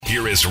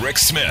here is Rick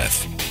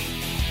Smith.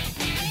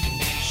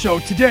 So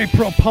today,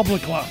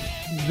 ProPublica,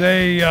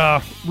 they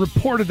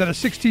reported that a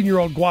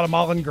 16-year-old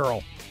Guatemalan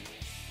girl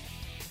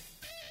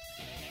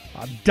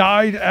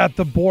died at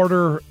the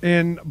border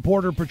in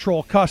Border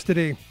Patrol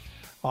custody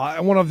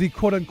at one of the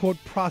quote-unquote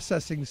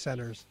processing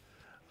centers.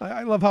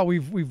 I love how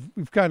we've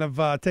kind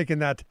of taken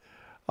that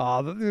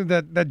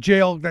that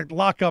jail, that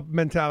lockup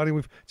mentality.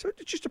 So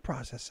it's just a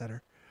process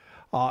center.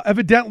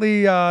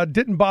 Evidently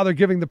didn't bother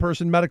giving the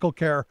person medical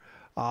care.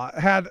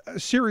 Had a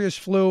serious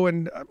flu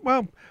and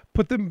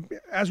put them,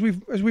 as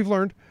we've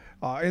learned,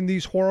 in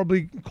these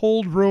horribly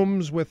cold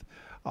rooms with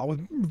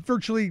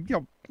virtually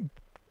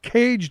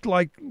caged,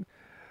 like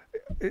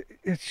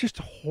it's just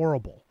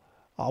horrible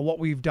what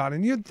we've done.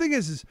 And the thing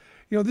is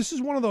this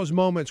is one of those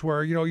moments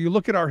where you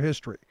look at our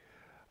history.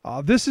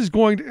 This is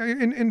going to,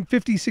 in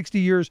 50, 60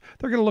 years,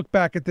 they're going to look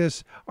back at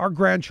this. Our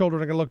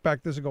grandchildren are going to look back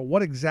at this and go,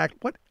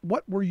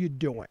 what were you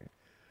doing?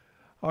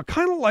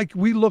 Kind of like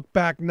we look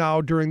back now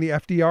during the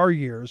FDR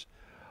years.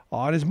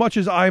 And as much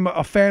as I'm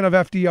a fan of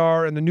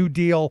FDR and the New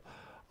Deal,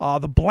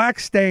 the black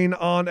stain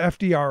on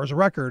FDR's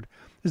record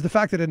is the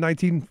fact that in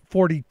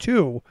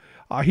 1942,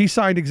 he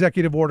signed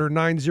Executive Order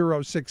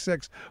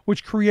 9066,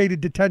 which created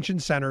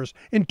detention centers,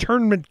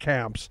 internment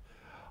camps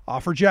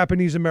for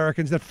Japanese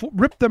Americans that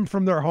ripped them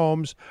from their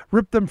homes,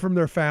 ripped them from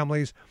their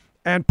families,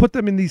 and put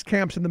them in these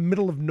camps in the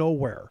middle of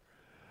nowhere.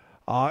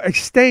 A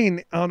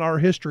stain on our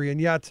history,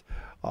 and yet...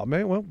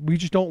 we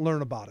just don't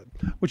learn about it,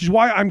 which is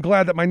why I'm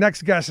glad that my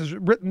next guest has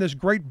written this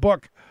great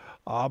book.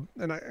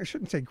 And I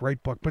shouldn't say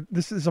great book, but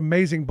this is an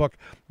amazing book,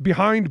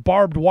 Behind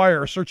Barbed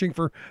Wire, Searching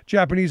for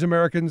Japanese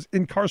Americans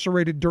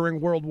Incarcerated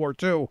During World War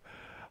II.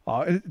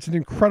 It's an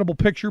incredible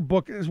picture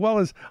book, as well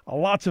as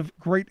lots of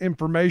great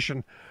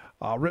information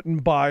written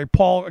by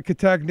Paul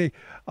Kitagaki.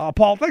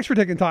 Paul, thanks for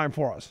taking time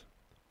for us.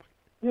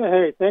 Yeah,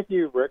 hey, thank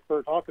you, Rick,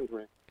 for talking to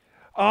me.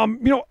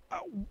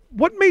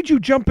 What made you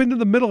jump into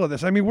the middle of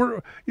this? I mean,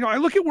 I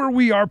look at where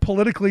we are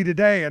politically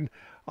today, and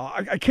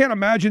I can't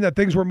imagine that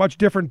things were much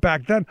different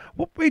back then.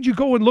 What made you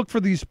go and look for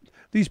these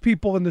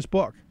people in this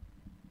book?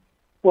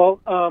 Well,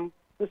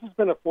 this has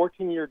been a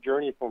 14-year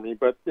journey for me,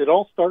 but it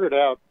all started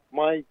out,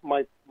 my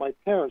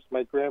parents,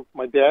 my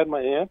dad,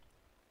 my aunt,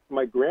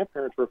 my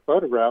grandparents were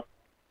photographed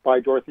by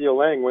Dorothea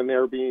Lange when they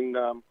were being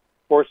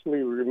forcibly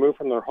removed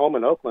from their home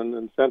in Oakland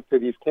and sent to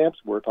these camps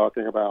we're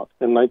talking about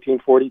in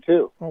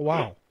 1942. Oh,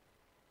 wow.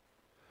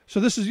 So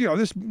this is,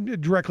 this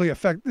directly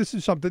this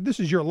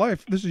is your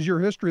life, this is your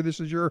history, this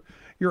is your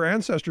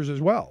ancestors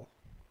as well.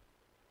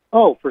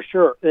 Oh, for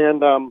sure.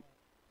 And,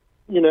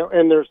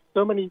 and there's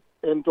so many,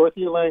 and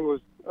Dorothea Lange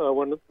was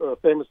a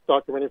famous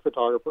documentary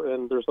photographer,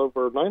 and there's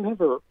over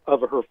 900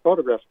 of her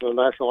photographs in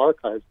the National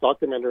Archives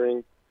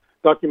documenting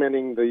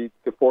the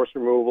forced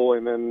removal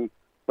and then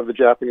of the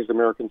Japanese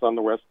Americans on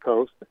the West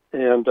Coast,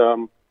 and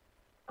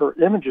her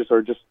images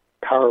are just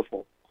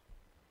powerful.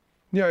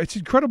 Yeah, it's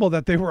incredible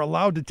that they were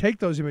allowed to take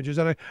those images,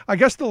 and I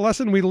guess the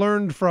lesson we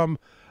learned from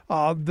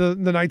the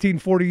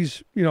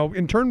 1940s,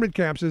 internment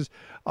camps is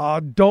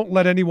don't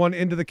let anyone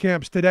into the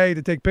camps today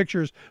to take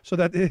pictures, so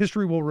that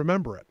history will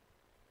remember it.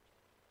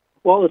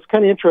 Well, it's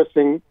kind of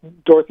interesting.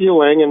 Dorothea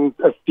Lange and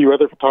a few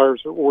other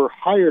photographers were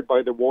hired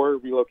by the War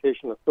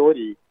Relocation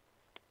Authority,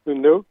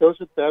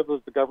 that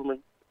was the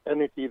government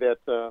entity that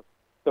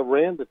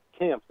ran the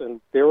camps,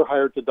 and they were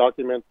hired to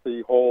document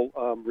the whole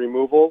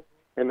removal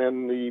and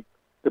then the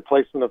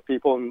placement of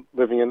people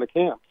living in the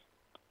camps.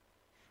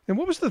 And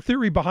what was the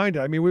theory behind it?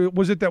 I mean,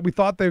 was it that we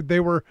thought they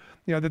were,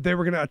 that they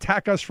were going to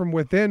attack us from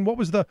within? What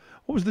was the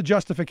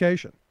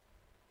justification?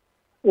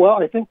 Well,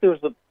 I think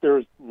there's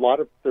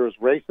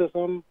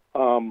racism,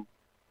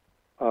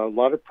 a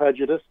lot of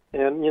prejudice,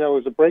 and it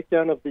was a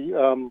breakdown of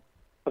the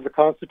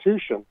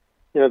Constitution.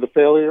 The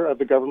failure of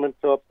the government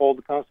to uphold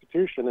the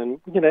Constitution, and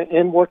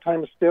in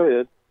wartime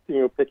hysteria,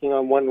 picking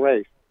on one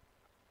race,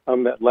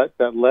 that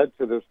led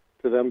to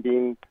them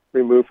being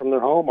removed from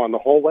their home on the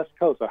whole West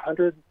Coast.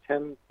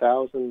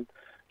 110,000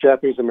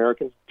 Japanese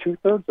Americans,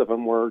 2/3 of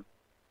them were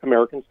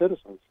American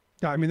citizens.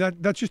 Yeah, I mean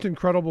that's just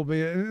incredible.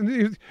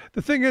 And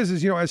the thing is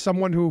as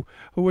someone who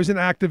is an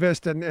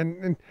activist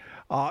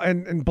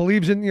and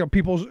believes in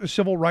people's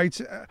civil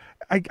rights,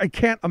 I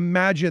can't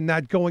imagine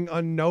that going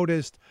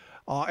unnoticed.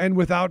 And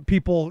without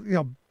people,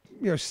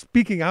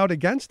 speaking out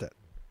against it.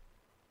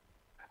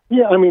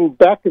 Yeah, I mean,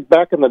 back in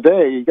the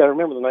day, you got to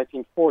remember the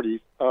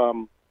 1940s.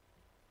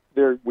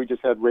 We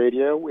just had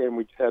radio and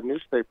we just had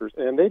newspapers,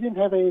 and they didn't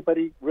have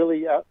anybody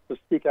really out to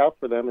speak out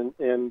for them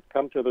and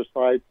come to their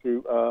side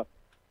to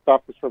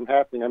stop this from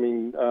happening. I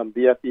mean,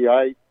 the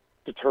FBI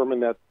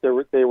determined that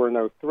they were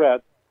no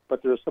threat,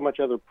 but there was so much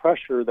other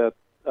pressure that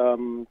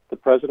the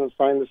president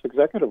signed this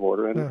executive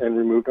order and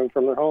removed them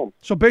from their homes.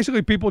 So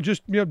basically, people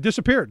just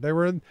disappeared. They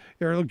were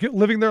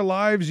living their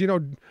lives,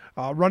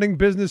 running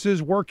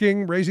businesses,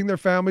 working, raising their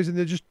families,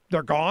 and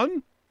they're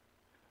gone.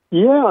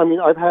 Yeah, I mean,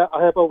 I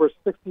have over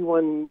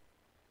 61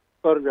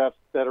 photographs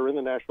that are in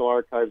the National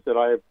Archives that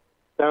I have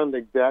found the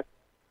exact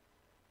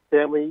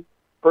family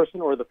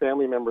person or the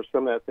family members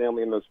from that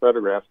family in those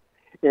photographs.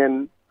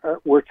 And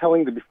we're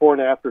telling the before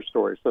and after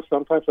story. So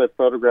sometimes I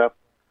photograph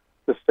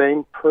the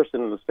same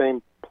person in the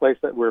same place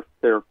that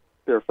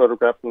they're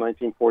photographed in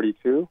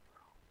 1942,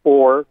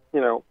 or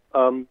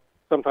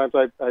sometimes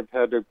I've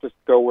had to just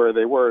go where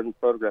they were and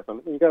photograph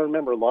them. You got to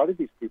remember, a lot of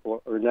these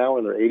people are now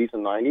in their 80s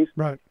and 90s,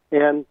 right?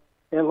 And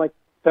like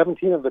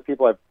 17 of the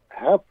people I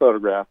have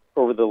photographed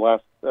over the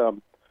last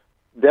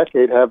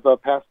decade have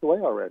passed away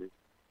already.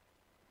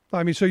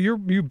 I mean, so you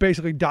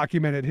basically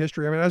documented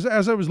history. I mean,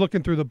 as I was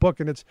looking through the book,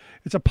 and it's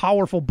a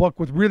powerful book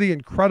with really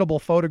incredible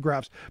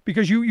photographs,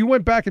 because you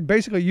went back and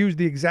basically used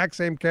the exact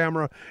same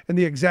camera and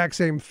the exact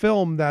same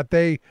film that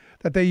they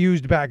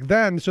used back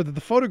then, so that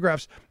the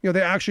photographs, they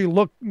actually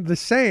look the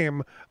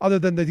same, other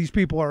than that these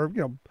people are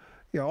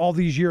all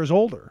these years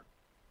older.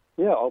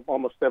 Yeah,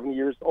 almost 70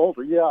 years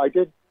older. Yeah, I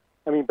did.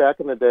 I mean, back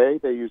in the day,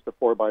 they used a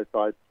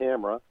 4x5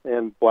 camera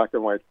and black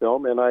and white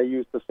film, and I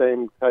used the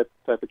same type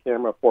of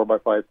camera,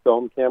 4x5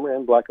 film camera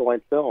and black and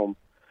white film.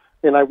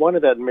 And I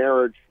wanted that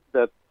marriage,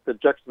 that the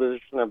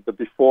juxtaposition of the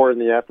before and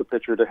the after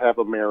picture, to have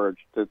a marriage,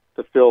 to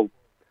feel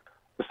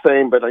the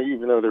same, but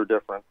even though they're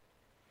different.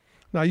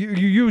 Now, you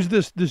use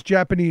this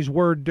Japanese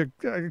word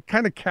to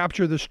kind of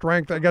capture the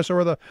strength, I guess,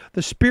 or the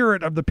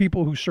spirit of the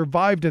people who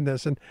survived in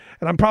this. And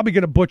I'm probably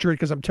going to butcher it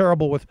because I'm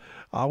terrible with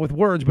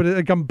words, but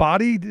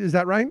gambate, is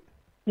that right?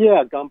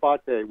 Yeah,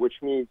 gambate, which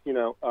means,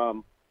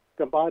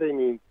 gambate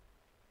means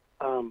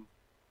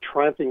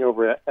triumphing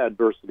over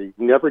adversity,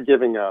 never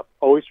giving up,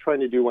 always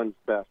trying to do one's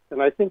best.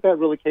 And I think that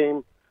really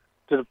came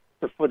to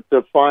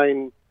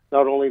define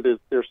not only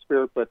their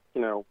spirit, but,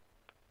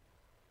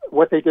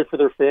 what they did for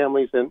their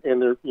families and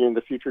their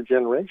the future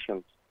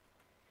generations.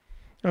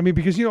 I mean,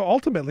 because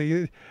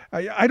ultimately,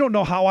 I don't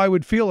know how I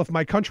would feel if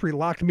my country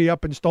locked me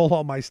up and stole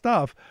all my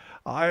stuff.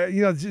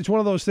 It's one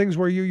of those things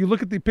where you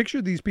look at the picture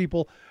of these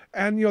people,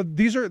 and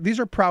these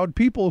are proud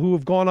people who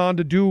have gone on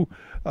to do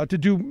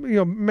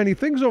many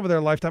things over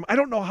their lifetime. I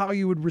don't know how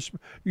you would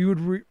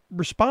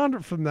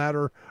respond from that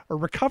or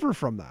recover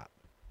from that.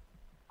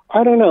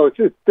 I don't know.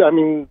 I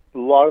mean, a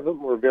lot of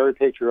them were very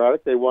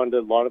patriotic. A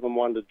lot of them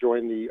wanted to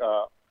join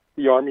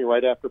the Army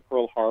right after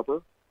Pearl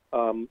Harbor,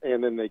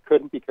 and then they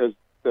couldn't because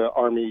the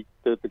Army,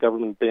 the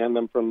government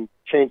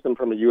changed them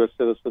from a U.S.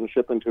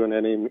 citizenship into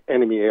an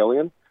enemy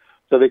alien.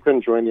 So they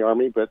couldn't join the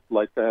Army, but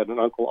like I had an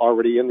uncle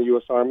already in the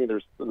U.S. Army.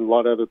 There's a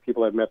lot of other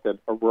people I've met that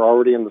were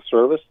already in the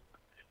service.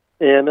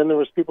 And then there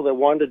was people that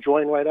wanted to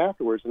join right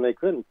afterwards, and they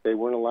couldn't. They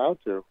weren't allowed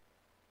to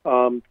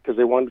because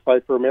they wanted to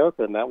fight for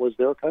America, and that was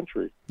their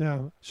country. Yeah.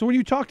 So when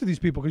you talk to these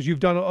people, because you've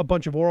done a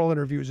bunch of oral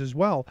interviews as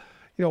well,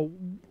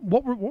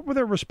 what were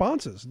their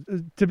responses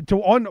to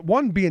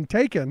one being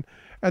taken,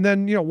 and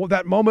then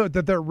that moment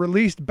that they're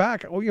released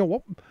back?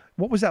 What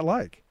was that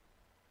like?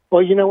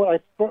 Well, I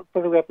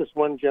photographed this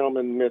one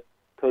gentleman, Mitt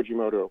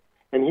Kojimoto,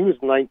 and he was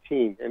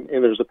 19, and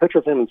there's a picture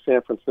of him in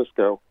San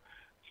Francisco,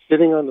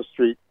 sitting on the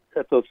street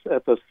at this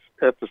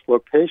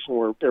location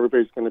where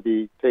everybody's going to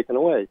be taken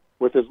away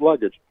with his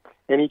luggage,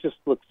 and he just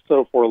looked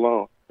so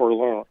forlorn. But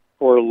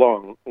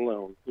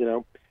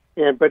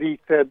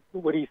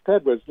what he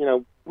said was,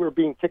 we're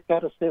being kicked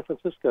out of San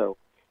Francisco.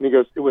 And he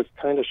goes, it was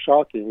kind of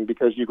shocking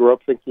because you grow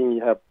up thinking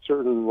you have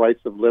certain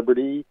rights of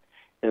liberty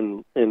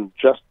and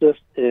justice.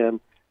 And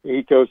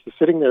he goes,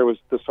 sitting there was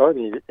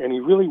disheartening. And he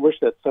really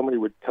wished that somebody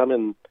would come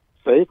and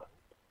save us,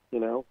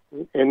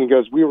 And he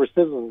goes, we were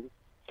citizens,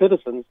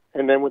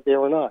 and then they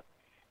were not.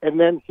 And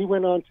then he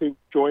went on to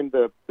join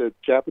the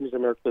Japanese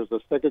American. There's a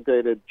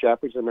segregated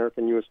Japanese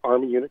American U.S.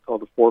 Army unit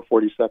called the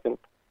 442nd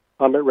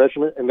Combat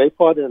Regiment, and they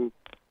fought in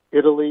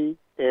Italy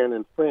and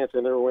in France,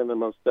 and they were one of the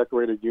most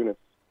decorated units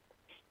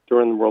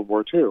during World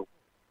War II.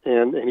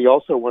 And he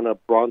also won a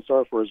Bronze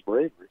Star for his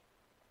bravery.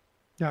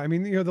 Yeah, I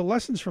mean, the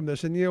lessons from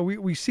this, and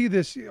we see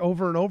this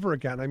over and over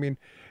again. I mean,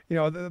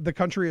 the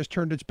country has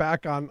turned its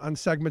back on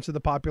segments of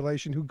the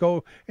population who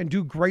go and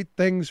do great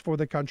things for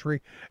the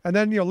country, and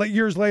then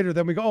years later,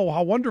 then we go, oh,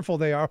 how wonderful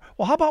they are.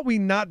 Well, how about we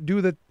not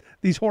do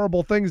these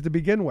horrible things to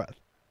begin with?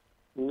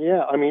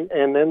 Yeah, I mean,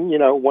 and then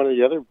one of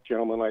the other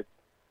gentlemen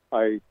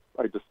I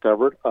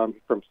discovered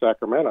from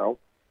Sacramento,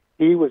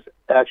 he was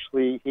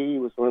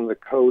one of the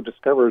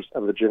co-discoverers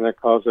of the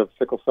genetic cause of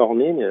sickle cell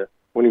anemia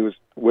when he was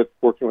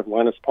working with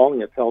Linus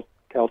Pauling at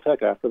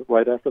Caltech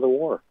right after the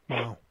war.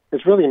 Wow.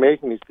 It's really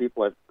amazing, these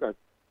people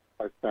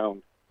I've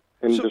found,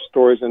 and their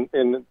stories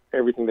and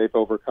everything they've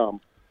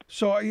overcome.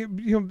 So,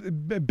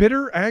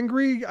 bitter,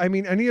 angry, I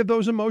mean, any of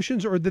those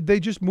emotions, or did they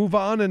just move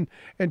on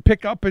and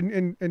pick up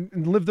and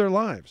live their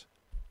lives?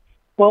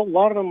 Well, a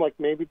lot of them,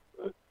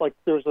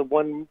 there was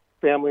one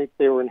family,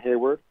 they were in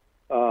Hayward.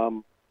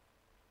 The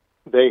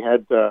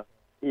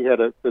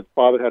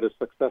father had a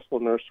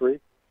successful nursery,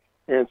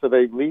 and so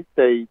they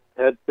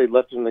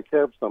left it in the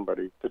care of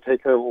somebody to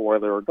take care of it while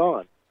they were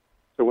gone.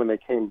 So when they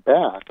came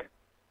back,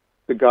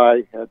 the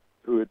guy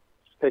who had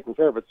taken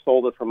care of it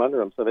sold it from under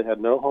them, so they had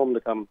no home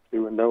to come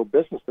to and no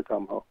business to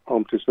come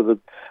home to. So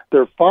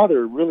their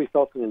father really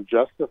felt the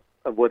injustice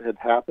of what had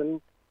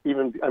happened,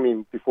 when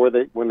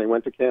they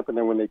went to camp and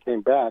then when they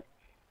came back.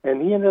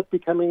 And he ended up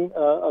becoming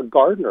a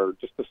gardener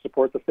just to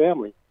support the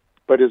family.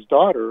 But his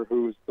daughter,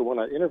 who's the one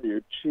I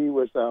interviewed, she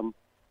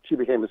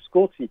became a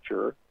school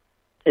teacher,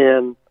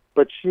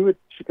 but she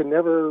could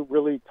never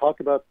really talk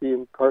about the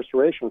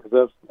incarceration because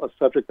that's a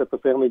subject that the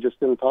family just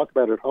didn't talk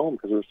about at home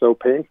because it was so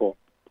painful.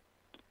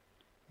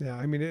 Yeah,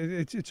 I mean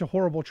it's a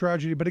horrible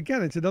tragedy, but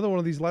again, it's another one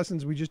of these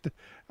lessons we just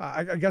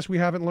I guess we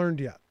haven't learned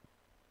yet.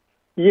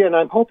 Yeah, and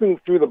I'm hoping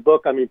through the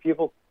book. I mean,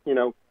 people,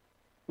 a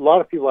lot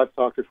of people I've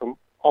talked to from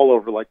all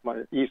over, like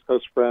my East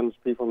Coast friends,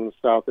 people in the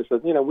South, they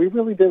said, we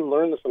really didn't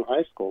learn this in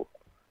high school,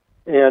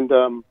 and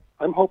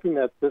I'm hoping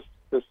that this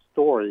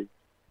story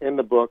in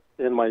the book,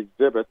 in my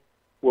exhibit,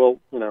 will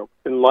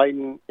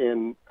enlighten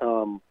and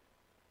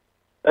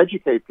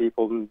educate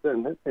people.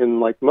 And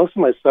like most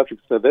of my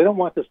subjects said, they don't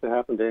want this to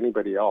happen to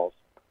anybody else,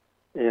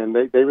 and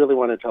they really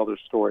want to tell their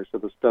story so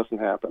this doesn't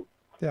happen.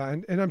 Yeah,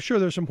 and I'm sure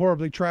there's some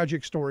horribly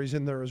tragic stories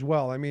in there as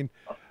well. I mean,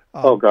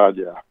 oh God,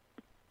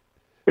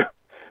 yeah.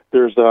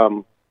 there's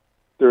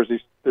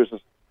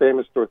this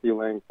famous Dorothy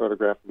Lang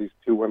photograph of these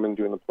two women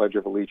doing the Pledge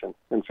of Allegiance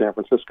in San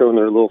Francisco in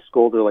their little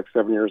school. They're like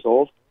 7 years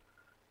old.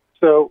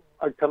 So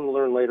I'd come to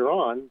learn later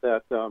on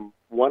that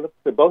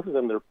both of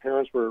them, their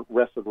parents were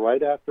arrested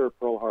right after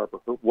Pearl Harbor.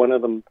 One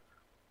of them,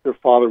 their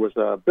father was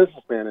a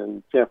businessman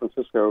in San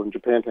Francisco in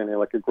Japantown, they had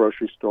like a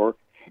grocery store,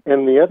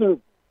 and the other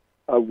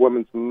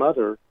woman's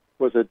mother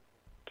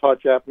taught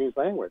Japanese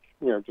language,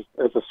 just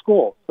as a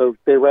school. So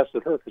they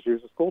arrested her because she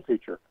was a school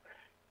teacher.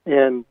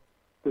 And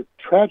the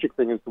tragic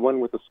thing is the one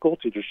with the school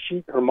teacher.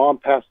 Her mom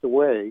passed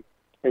away,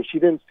 and she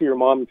didn't see her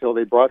mom until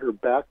they brought her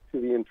back to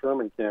the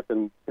internment camp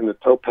in the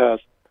Topaz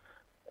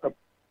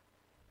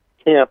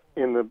camp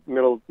in the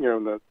middle,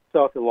 in the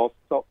south of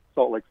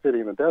Salt Lake City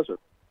in the desert.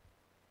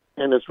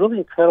 And it's really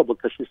incredible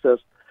because she says,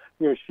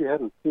 she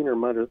hadn't seen her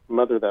mother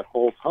that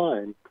whole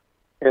time,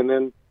 and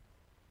then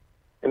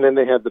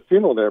they had the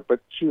funeral there, but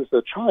she was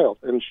a child,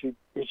 and she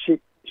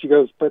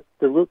goes, but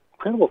the real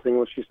incredible thing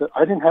was, she said,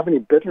 I didn't have any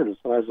bitterness,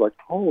 and I was like,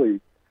 holy.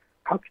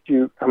 How could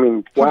you? I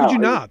mean, wow! How could you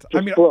not?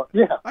 I mean,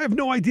 yeah. I have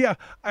no idea.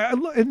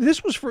 And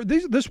this was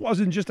this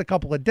wasn't just a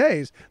couple of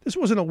days. This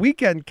wasn't a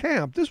weekend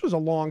camp. This was a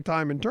long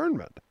time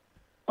internment.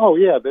 Oh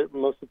yeah,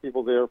 most of the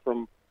people there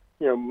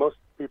most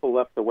people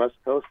left the West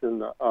Coast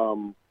in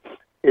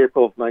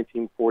April of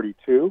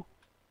 1942,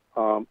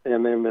 and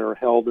then they were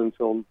held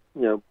until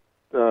near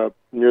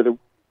the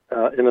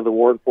end of the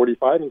war in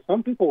 45, and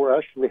some people were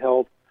actually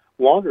held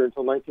longer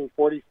until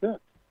 1946.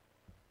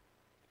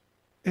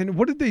 And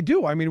what did they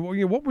do? I mean,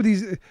 what were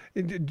these?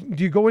 Do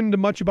you go into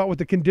much about what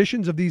the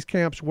conditions of these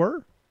camps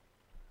were?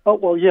 Oh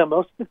well, yeah.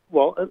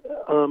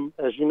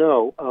 As you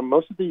know,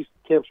 most of these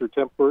camps are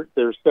temporary.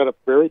 They're set up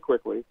very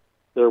quickly.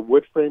 They're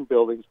wood frame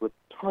buildings with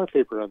tar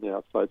paper on the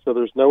outside, so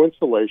there's no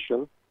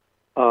insulation.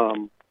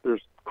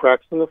 There's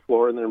cracks in the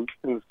floor, and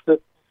they're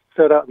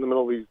set out in the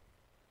middle of these.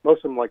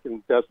 Most of them, like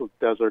in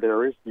desert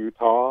areas,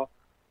 Utah,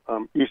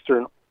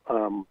 eastern.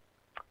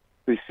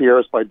 The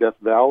Sierras by Death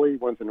Valley,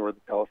 one's in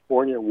Northern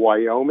California,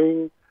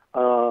 Wyoming,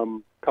 a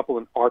couple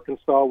in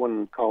Arkansas, one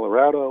in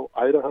Colorado,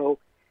 Idaho,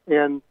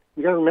 and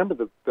you got to remember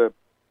that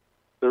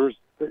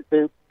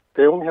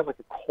they only have like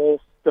a coal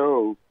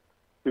stove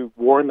to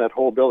warm that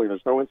whole building.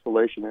 There's no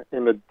insulation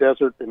in the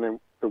desert, and then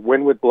the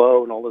wind would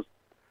blow, and all this,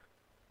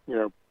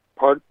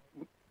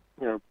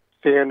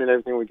 sand and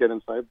everything would get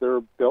inside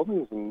their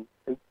buildings and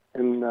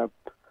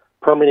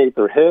permeate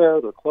their hair,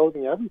 their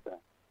clothing, everything.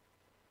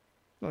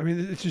 I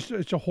mean,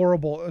 it's a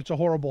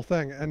horrible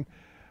thing, and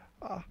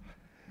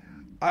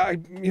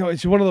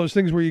it's one of those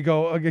things where you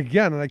go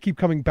again, and I keep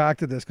coming back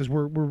to this because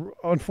we're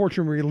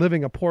unfortunately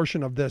reliving a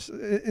portion of this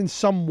in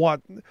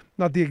somewhat,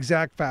 not the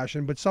exact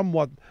fashion, but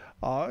somewhat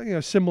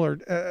similar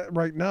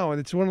right now,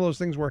 and it's one of those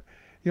things where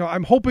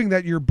I'm hoping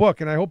that your book,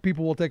 and I hope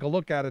people will take a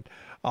look at it,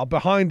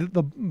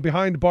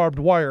 behind barbed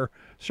wire,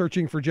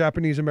 searching for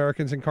Japanese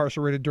Americans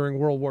incarcerated during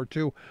World War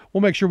II.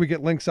 We'll make sure we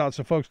get links out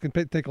so folks can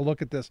take a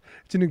look at this.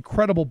 It's an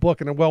incredible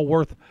book and well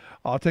worth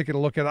taking a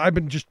look at it. I've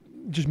been just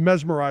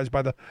mesmerized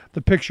by the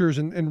pictures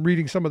and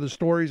reading some of the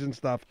stories and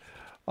stuff.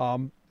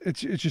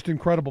 It's just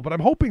incredible. But I'm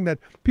hoping that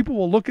people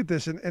will look at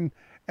this and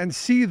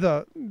see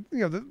the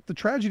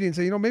tragedy and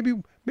say, maybe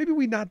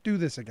we not do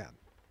this again.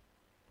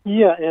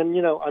 Yeah, and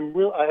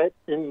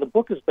and the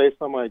book is based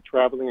on my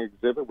traveling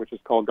exhibit, which is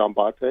called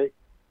Gambate,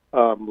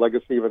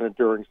 Legacy of an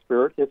Enduring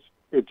Spirit.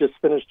 It just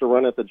finished a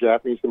run at the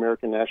Japanese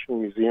American National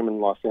Museum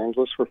in Los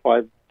Angeles for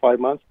five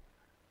months.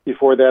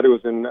 Before that, it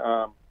was in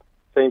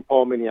St.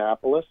 Paul,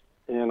 Minneapolis,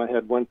 and I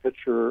had one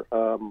picture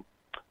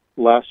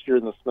last year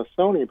in the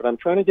Smithsonian. But I'm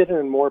trying to get it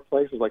in more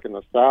places, like in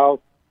the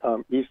South,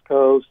 East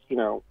Coast,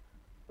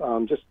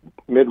 just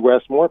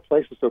Midwest, more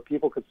places, so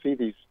people could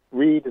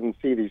read and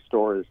see these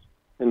stories,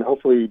 and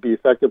hopefully be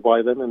affected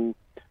by them,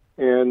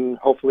 and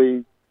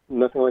hopefully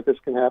nothing like this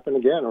can happen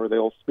again, or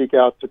they'll speak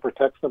out to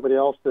protect somebody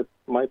else that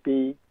might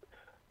be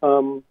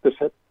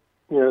that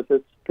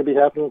could be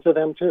happening to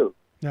them too.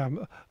 Yeah.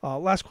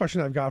 Last question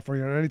I've got for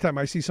you. And anytime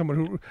I see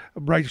someone who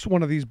writes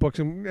one of these books,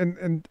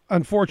 and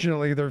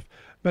unfortunately there've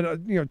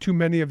been too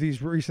many of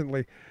these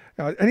recently.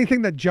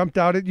 Anything that jumped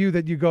out at you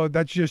that you go,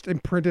 that's just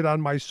imprinted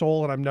on my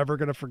soul and I'm never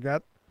going to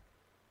forget?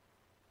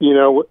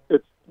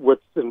 It's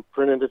what's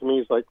imprinted into me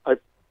is like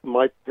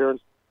my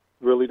parents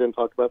really didn't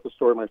talk about the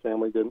story. My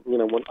family didn't.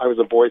 When I was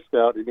a Boy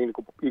Scout, an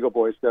Eagle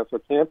Boy Scout, so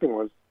camping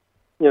was,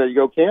 you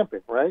go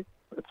camping, right?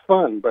 It's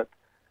fun, but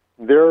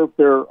their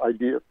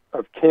idea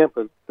of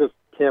this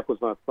camp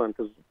was not fun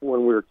because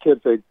when we were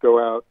kids, they'd go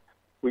out,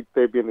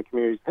 they'd be in the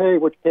communities. Hey,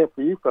 which camp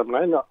were you from?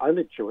 And I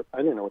didn't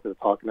know what they were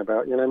talking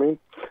about. You know what I mean?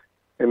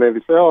 And they'd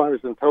say, oh, I was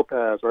in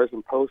Topaz or I was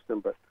in Poston,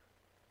 but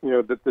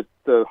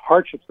the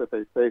hardships that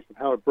they faced and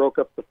how it broke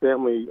up the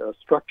family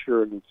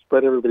structure and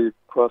spread everybody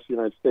across the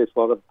United States. A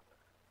lot of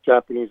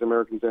Japanese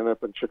Americans ended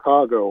up in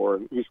Chicago or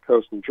in East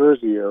Coast New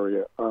Jersey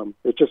area.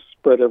 It just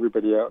spread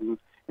everybody out, and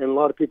a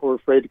lot of people were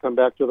afraid to come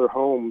back to their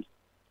homes,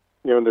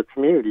 in their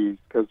communities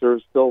because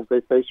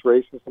they faced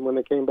racism when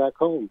they came back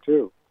home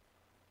too.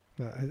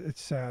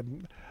 It's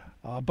sad.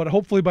 But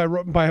hopefully by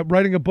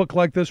writing a book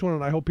like this one,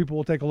 and I hope people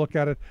will take a look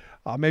at it,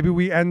 maybe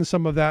we end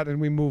some of that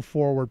and we move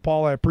forward.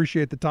 Paul, I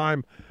appreciate the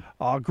time.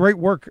 Great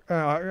work.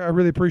 I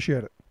really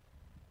appreciate it.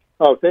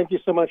 Oh, thank you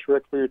so much,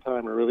 Rick, for your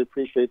time. I really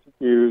appreciate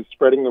you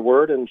spreading the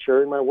word and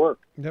sharing my work.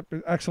 Yep,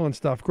 excellent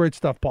stuff. Great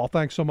stuff, Paul.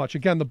 Thanks so much.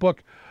 Again, the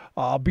book,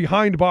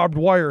 Behind Barbed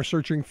Wire,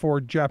 Searching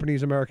for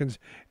Japanese Americans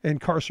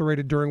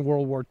Incarcerated During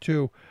World War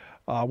II.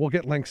 We'll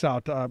get links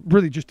out.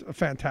 Really just a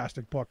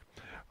fantastic book.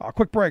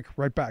 Quick break.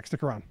 Right back.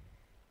 Stick around.